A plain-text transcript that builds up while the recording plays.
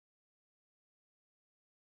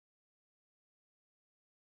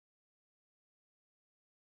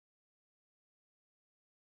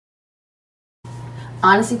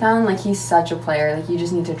Honestly, Fallon, like, he's such a player. Like, you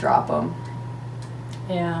just need to drop him.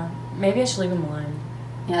 Yeah, maybe I should leave him alone.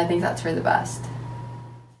 Yeah, I think that's for the best.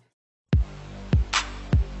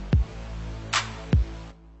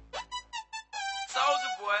 Soulja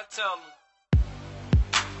Boy, tell him.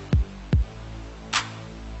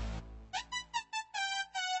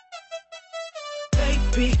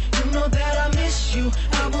 Baby, you know that I miss you.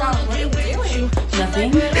 I wanna be with you.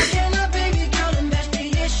 Nothing. Baby girl, and that's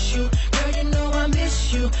the issue. Girl, you know I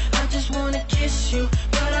miss you. I just wanna kiss you,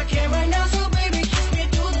 but I can't right now. So baby, kiss me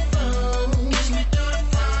through the phone. Kiss me through the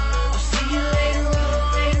phone. I'll see you later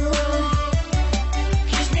on, later on.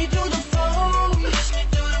 Kiss me through the phone. Kiss me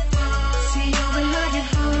through the phone. See you when I get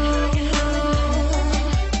home.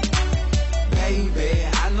 Baby,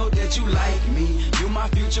 I know that you like me. You my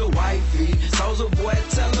future wifey. Soulja Boy,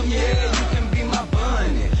 tell him, yeah, you can be my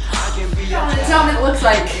bunny. I can be your That's not what it looks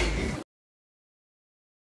like.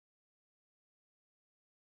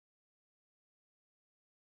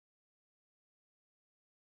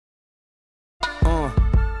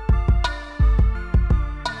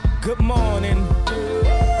 Good morning.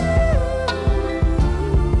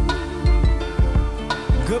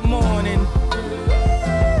 Good morning.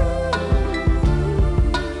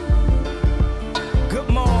 Good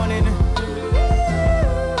morning.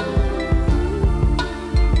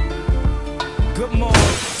 Good morning.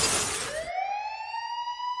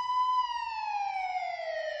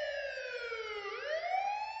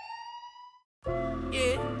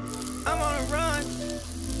 Yeah, I'm on a run.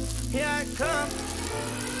 Here I come.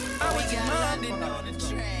 I was London on the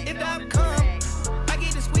track. If I come, I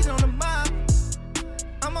get the squeeze on the mob.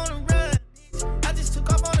 I'm on the run. I just took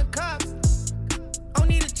off on the cops. Don't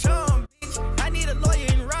need a charm, bitch. I need a lawyer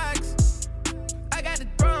in rocks. I got the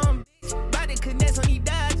drum, bitch. Body connects on these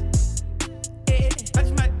dots. Yeah, I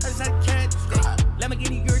just had a cat today.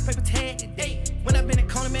 Lamborghini yours paper tag today. When I've been in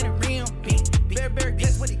corner, man, a rim, bitch. Very,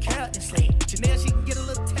 guess what the captain say. Chanel, she can get a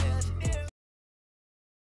little tag.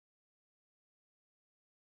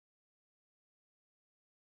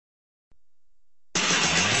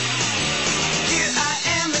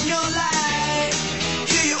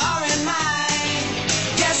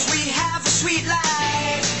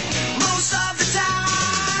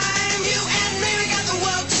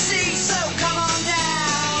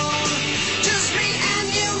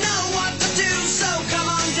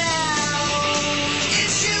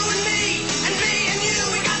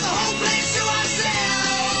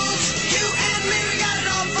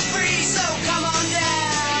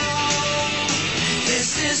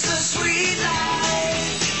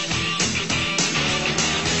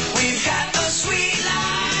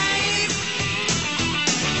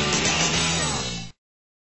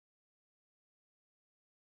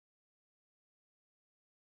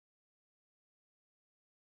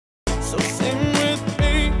 So sing with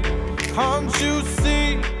me, can't you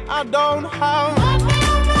see? I don't have money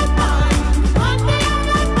on my mind, money on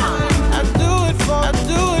my mind. I do it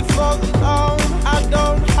for the town. I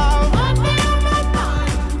don't have money on my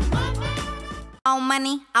mind,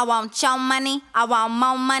 money. I want your money. I want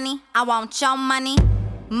more money. I want your money.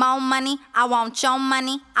 More money. I want your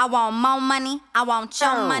money. I want more money. I want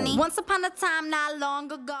your money. Once upon a time, not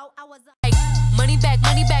long ago, I was like, money back,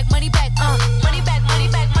 money back, money back, money back, money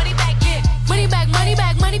back, money back, yeah. Money back, money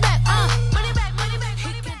back, money back, money back, money back,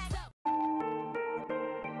 money back.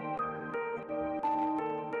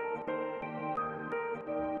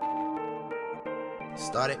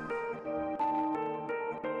 Started.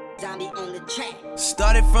 Zombie on the track.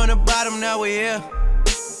 Started from the bottom, now we're here.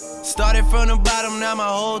 Started from the bottom, now my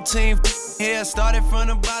whole team here. Started from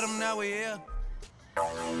the bottom, now we're here.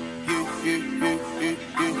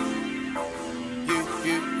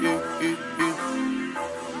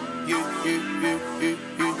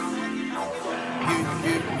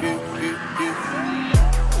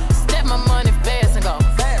 Step my money fast and go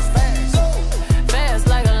fast, fast, fast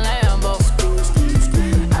like a Lambo.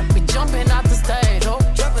 I be jumping out the stage, oh,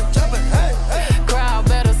 jumping, hey, hey. Crowd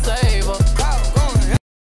better save her.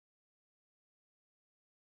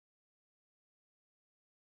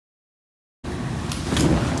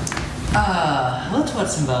 Let's watch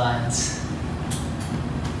some vines.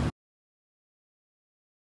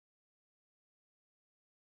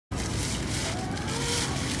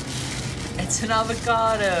 It's an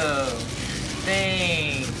avocado.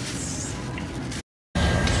 Thanks.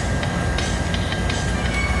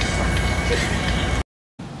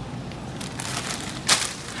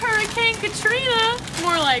 Hurricane Katrina,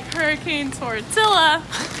 more like Hurricane Tortilla.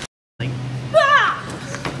 Ah!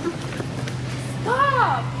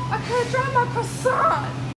 Stop! I can't drive my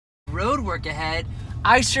croissant. Road work ahead.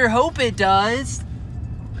 I sure hope it does.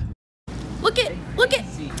 Look it! Look it!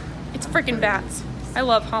 It's freaking bats. I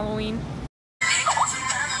love Halloween.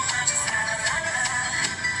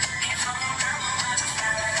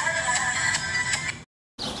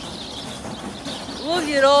 Look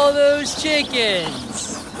at all those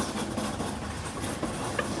chickens.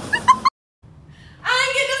 I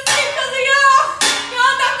ain't get to sleep because of y'all!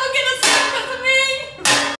 Y'all not gonna get to sleep because of me!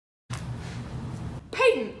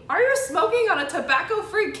 Peyton, are you smoking on a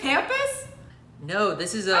tobacco-free campus? No,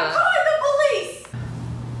 this is I'm calling the police!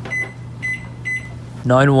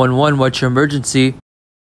 911, what's your emergency?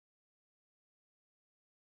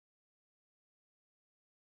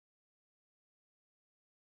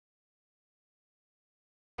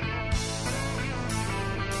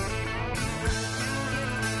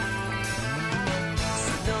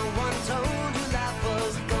 No one told you life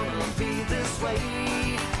was gonna be this way.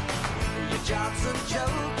 Your job's a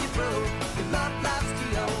joke, you broke. Your love life's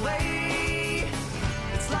the way.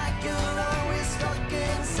 It's like you're always stuck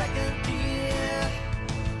in second gear.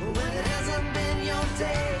 When it hasn't been your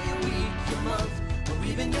day, your week, your month, or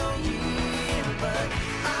even your year. But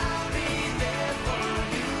I'll be there for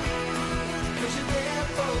you, 'cause you're there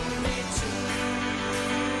for me too.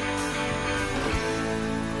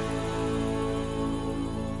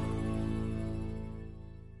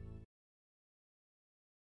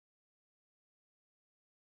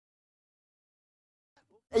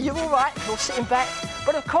 Are you alright? You're sitting back?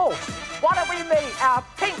 But of course, why don't we meet our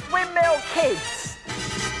Pink Windmill Kids?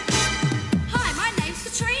 Hi, my name's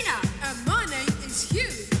Katrina. And my name is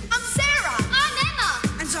Hugh. I'm Sarah. I'm Emma.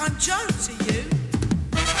 And I'm Joan to you.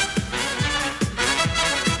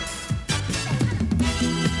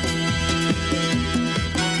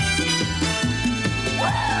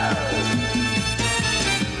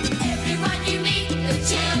 Everyone you meet, the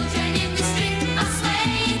children in the street are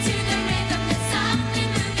swaying to the rhythm. There's something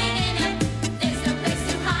moving in them. There's no place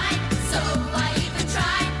to hide, so why even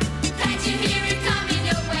try? Can't you hear it coming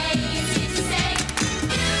your way? It's easy to say.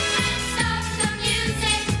 You can't stop the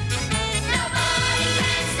music. Nobody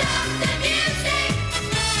can stop the music.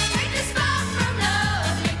 Break the spark from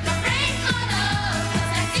love, make the break on love, 'cause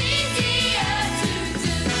that's easier to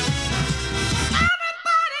do.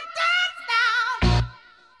 Everybody dance now.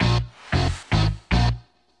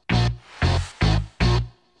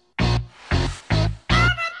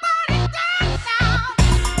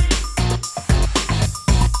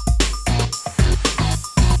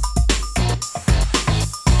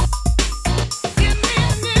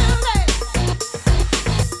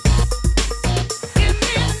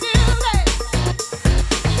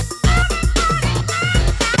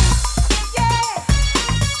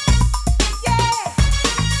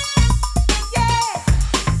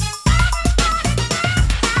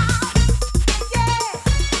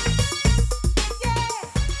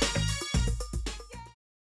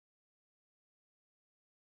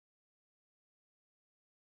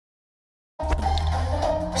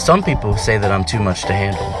 Some people say that I'm too much to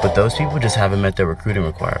handle, but those people just haven't met their recruiting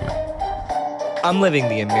requirement. I'm living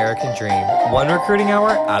the American dream, one recruiting hour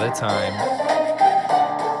at a time.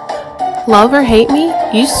 Love or hate me,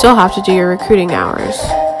 you still have to do your recruiting hours.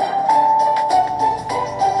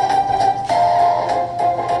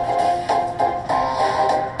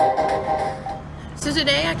 So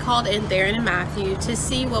today I called in Theron and Matthew to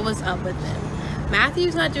see what was up with them.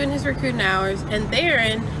 Matthew's not doing his recruiting hours, and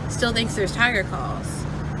Theron still thinks there's tiger calls.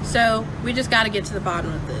 So we just got to get to the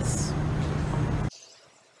bottom of this.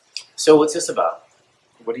 So what's this about?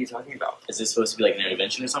 What are you talking about? Is this supposed to be like an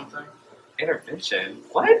intervention or something? Intervention?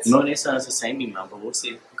 What? Monet sent us the same email, but we'll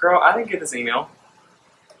see. Girl, I didn't get this email.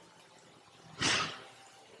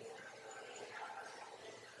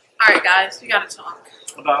 Alright guys, we got to talk.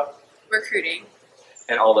 About? Recruiting.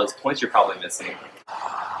 And all those points you're probably missing.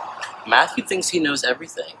 Matthew thinks he knows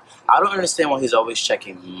everything. I don't understand why he's always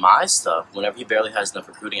checking my stuff whenever he barely has enough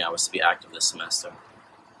recruiting hours to be active this semester.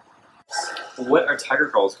 What are tiger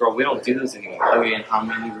calls, girl? We don't do those anymore. Okay, and how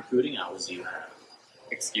many recruiting hours do you have?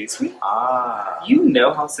 Excuse me? Ah. You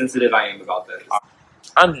know how sensitive I am about this.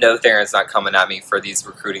 I know Theron's not coming at me for these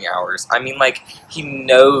recruiting hours. I mean, like, he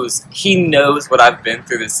knows what I've been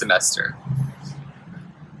through this semester.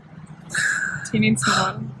 Do you need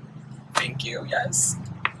someone? Thank you, yes.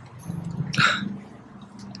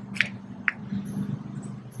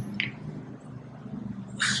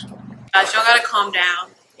 Guys, y'all gotta calm down.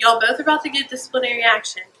 Y'all both are about to get disciplinary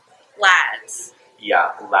action. Lads.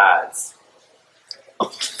 Yeah, lads.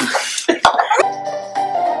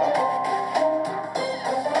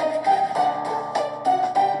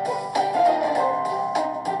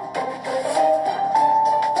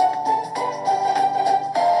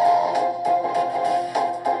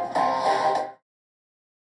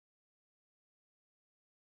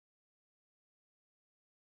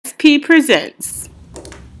 CP presents.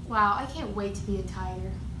 Wow, I can't wait to be a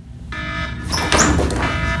tiger.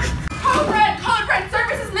 Colin,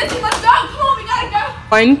 service is missing. Let's go. Come on, we gotta go.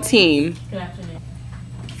 One team. Good afternoon.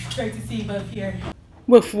 Great to see you both here.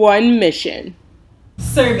 With one mission.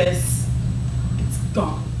 Service. It's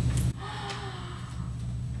gone.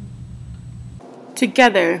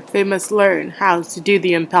 Together, they must learn how to do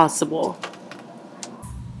the impossible.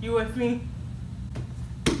 You with me?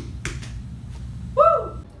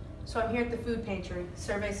 Woo! So I'm here at the food pantry.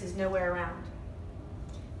 Service is nowhere around.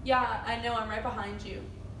 Yeah, I know. I'm right behind you.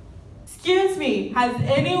 Excuse me, has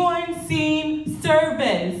anyone seen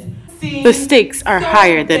Service? The stakes are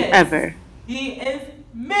higher than ever. He is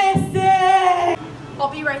missing!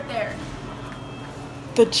 I'll be right there.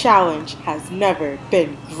 The challenge has never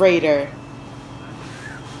been greater.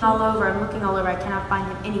 All over. I'm looking all over. I cannot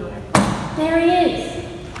find him anywhere. There he is.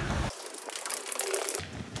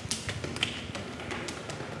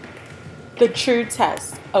 The true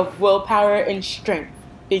test of willpower and strength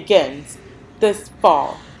begins this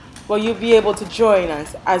fall. Will you be able to join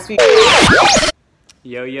us as we...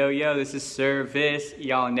 Yo, this is Service.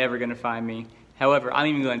 Y'all are never gonna find me. However, I'm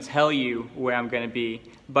even gonna tell you where I'm gonna be.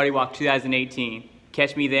 Buddy Walk 2018.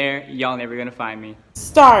 Catch me there, y'all never gonna find me.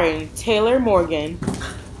 Starring Taylor Morgan.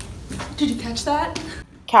 Did you catch that?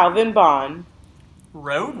 Calvin Bond.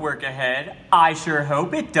 Road work ahead. I sure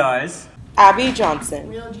hope it does. Abby Johnson.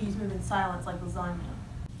 Real G's move in silence like lasagna.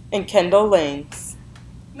 And Kendall Langs.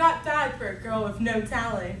 Not bad for a girl with no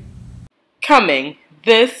talent. Coming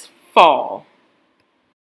this fall.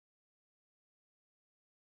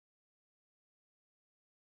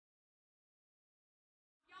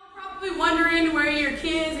 Probably wondering where your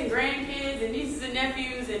kids and grandkids and nieces and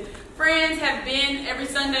nephews and friends have been every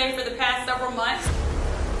Sunday for the past several months.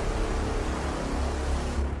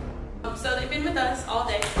 So they've been with us all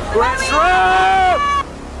day.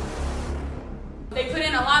 They put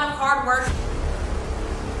in a lot of hard work.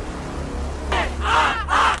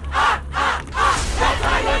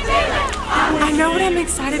 I know what I'm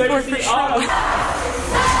excited for sure.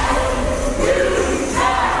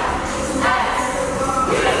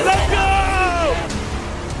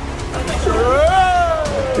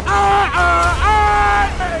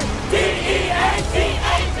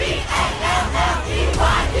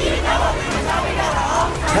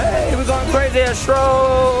 Hey, we're going crazy at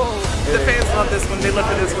Stroll. The fans love this one. They love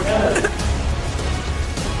this one.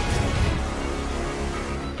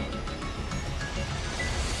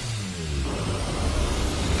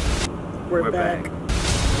 We're back.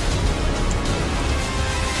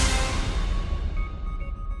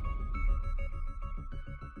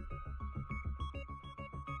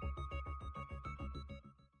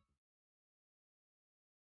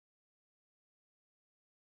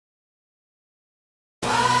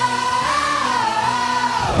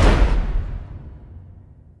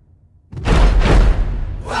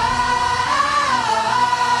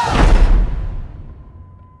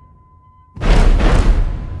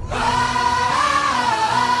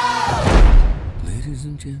 Ladies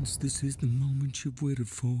and gents, this is the moment you've waited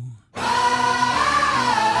for. You've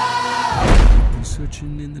been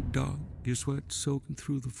searching in the dark, your sweat soaking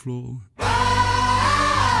through the floor.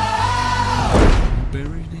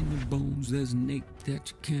 Buried in your bones, there's an ache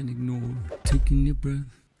that you can't ignore. Taking your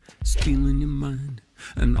breath, stealing your mind,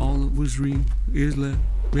 and all that was real is left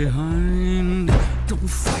behind. Don't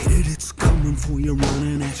fight it, it's coming for you,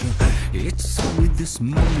 running at you. It's only this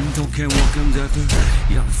moment, don't care what comes after.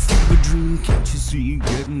 You feel a dream, can't you see,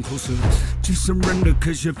 getting closer. Just surrender,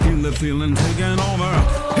 cause you feel the feeling taking over.